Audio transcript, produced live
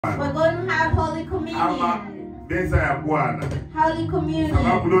We're going to have Holy Communion. Meza ya Bwana. Holy Communion.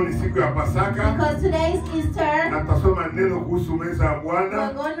 Sababu leo ni siku ya Pasaka. Because today is Easter. Na tutasoma neno kuhusu meza ya Bwana.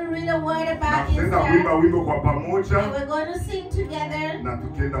 We're going to read a word about Easter. Na kuimba wimbo kwa pamoja. And we're going to sing together. Na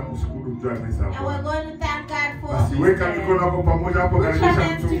tukienda kushukuru juu ya meza ya Bwana. And we're going to thank God for Easter. Basi weka mikono hapo pamoja hapo karibisha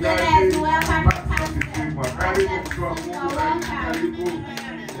mchungaji.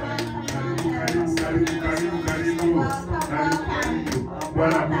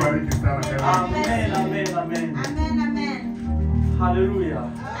 Bwana kubariki sana. Amen, amen, amen. Amen, amen. Hallelujah.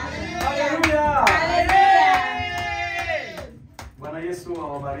 Hallelujah. Hallelujah. Bwana Yesu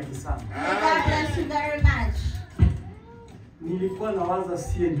awabariki sana. God bless you very much. Nilikuwa nawaza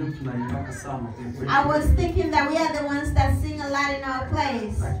sie ndio tunaimba sana. I was thinking that we are the ones that sing a lot in our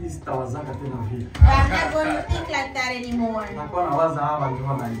place. Lakini sitawazaka tena vile. I'm not going to think like that anymore. Nakuwa nawaza hawa ndio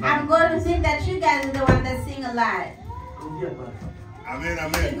wanaimba. I'm going to think that you guys are the ones that sing a lot. Rudia pale. Amen,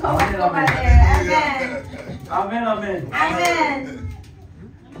 amen. Go over there. Amen. Amen, amen. Amen.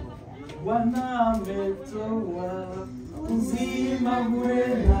 Bwana ametoa uzima bure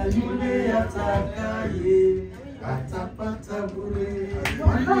na yule atakaye atapata bure.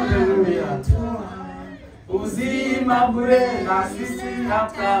 Haleluya. Uzima bure na sisi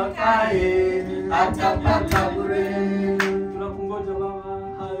atakaye atapata bure. Tunakungoja Baba.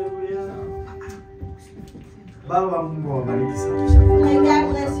 Haleluya. Baba Mungu awabariki sana. May God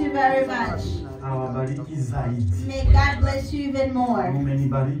bless you very much. Awabariki zaidi. May God bless you even more.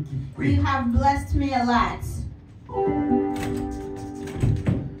 Umenibariki You kweli. have blessed me a lot.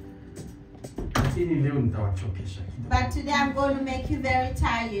 Lakini leo nitawachokesha kidogo. But today I'm going to make you very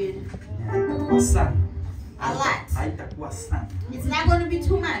tired. Sana. A lot. Haitakuwa sana. It's not going to be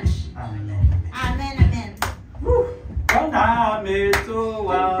too much. Amen. Amen, amen. Bwana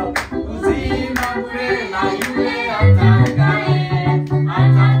ametoa uzima bure na yule atakaye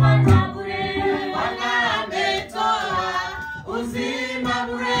atapata bure. Bwana ametoa uzima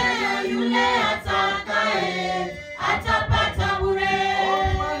bure na yule atakaye atapata bure.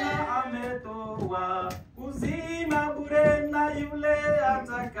 Bwana ametoa uzima bure na yule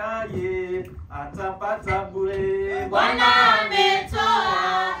atakaye atapata bure. Bwana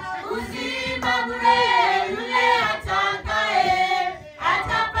ametoa uzima bure yule atakaye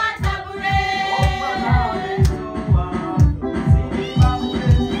atapata bure. Bwana ametoa uzima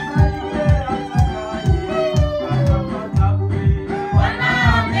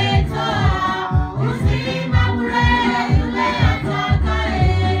bure na yule atakaye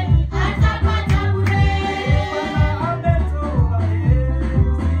atapata bure.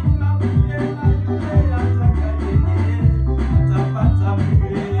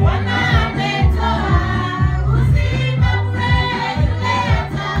 Bwana ametoa uzima bure yule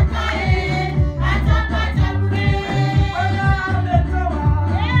atakaye atapata bure.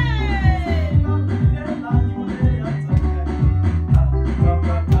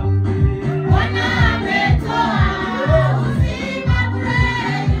 Bwana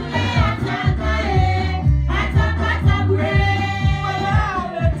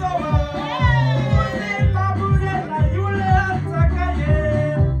ametoa uzima bure na yule atakaye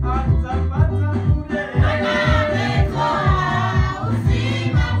atapata bure. Bwana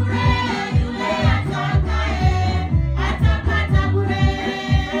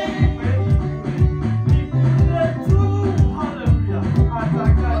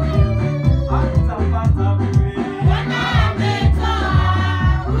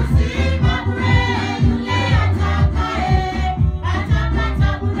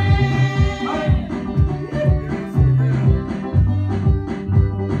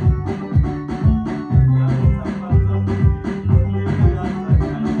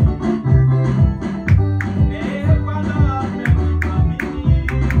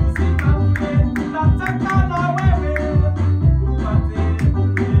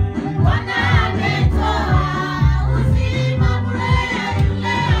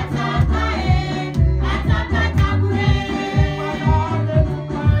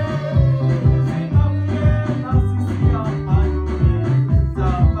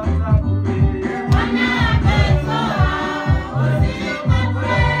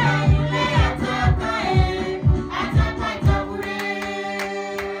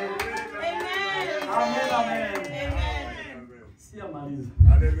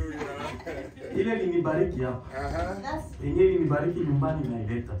ile linibariki hapa. Yenyewe linibariki nyumbani na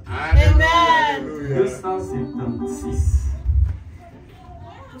ileta. Amen. 276.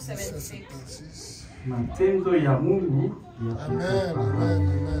 276. Matendo ya Mungu. Amen.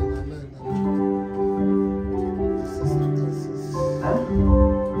 Amen.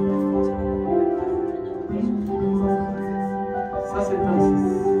 Ça c'est un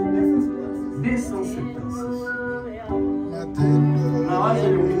 6.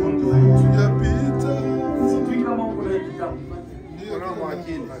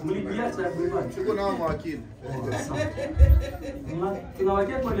 Mlipiacha kwa Tuko na mawakili.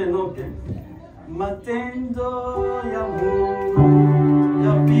 Tunawakia kwenye note. Matendo ya Mungu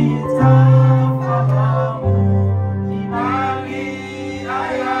yapita fahamu, ni nani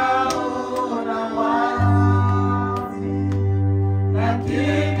ayaona wazi,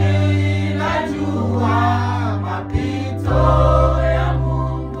 lakini najua mapito ya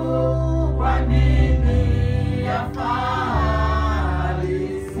Mungu kwa nini yafarisi,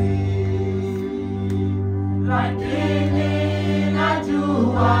 lakini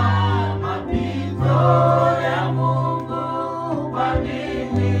najua ya Mungu kwa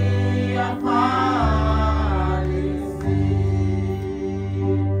nini yafarisi,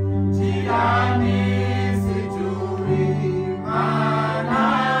 jirani sijui maana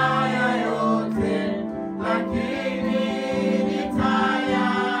ya yote, lakini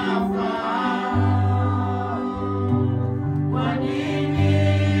nitayafahamu. Kwa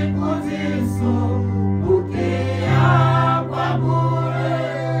nini kuzisumbukia kwa bure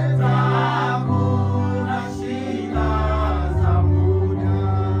taabu na shida za muda?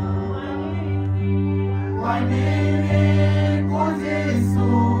 Kwa nini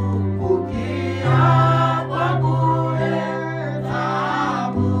kuzisumbukia kwa bure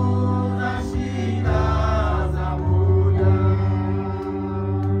taabu na shida za muda?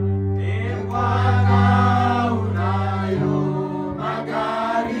 Bwana, unayo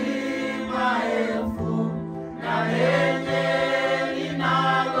magari maelfu na lenye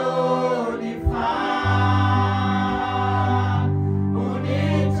linalonifaa,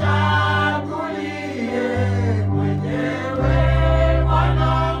 unichagulie mwenyewe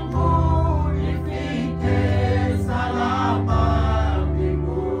mwanangu, nifike salama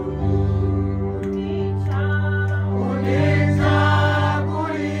mbinguni.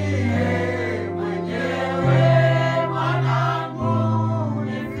 Unichagulie mwenyewe mwanangu,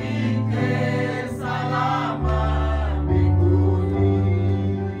 nifike salama mbinguni.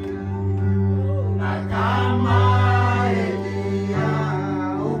 Na kama Elia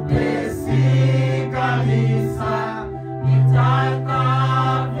upesi kabisa,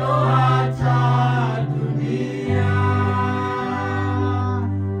 nitakavyoacha dunia,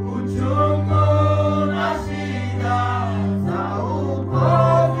 uchungu na shida za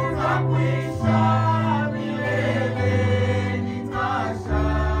wokovu zakwisha, milele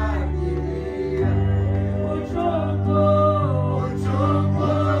nitashangilia. Uchungu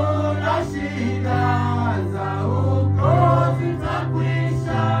na shida za wokovu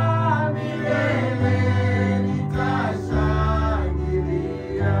zakwisha, milele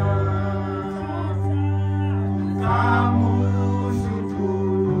nitashangilia.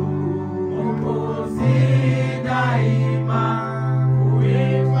 Nitamshukuru Mwokozi daima,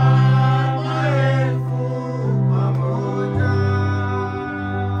 kuimba maelfu pamoja.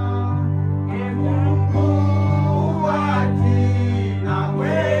 Ee Mungu haki na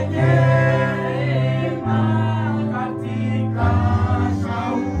mwenye rehema, katika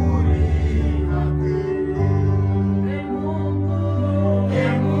shauri lake.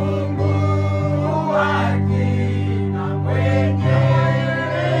 Ee Mungu haki na mwenye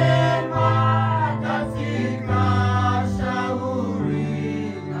rehema, katika shauri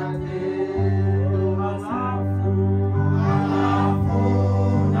lake. Halafu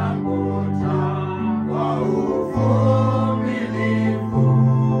nangoja kwa uvumilivu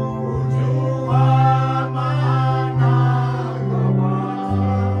kujua maana ya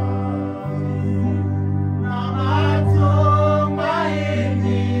wazi, na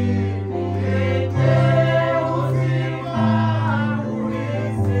matumaini niweke uzima,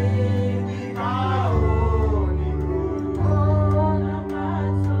 urithi nikaoni Mungu.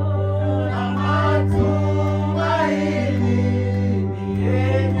 Na matumaini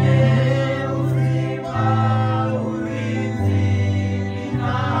niweke uzima, urithi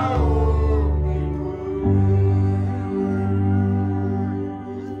nikaoni Mungu.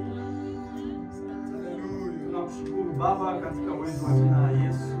 Tunakushukuru Baba katika uwezo wa jina la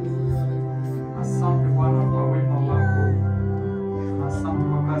Yesu. Asante Bwana kwa wema wako, na asante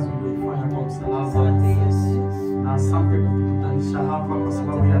kwa kazi uliyofanya kwa msalaba, na asante kutukutanisha hapa kwa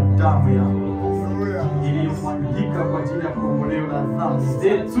sababu ya damu yako iliyomwagika kwa ajili ya kukombolewa na dhambi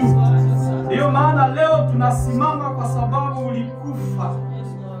zetu. Ndiyo maana leo tunasimama kwa sababu ulikufa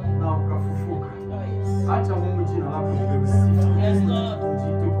na ukafufuka. Acha Mungu jina lako lipewe sifa.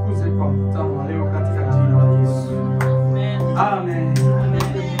 Jitukuze kwa mkutano wa leo katika jina la Yesu. Amen. Amen.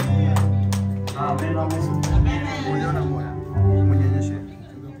 Amen. Mwenyenyeshe.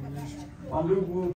 Ndugu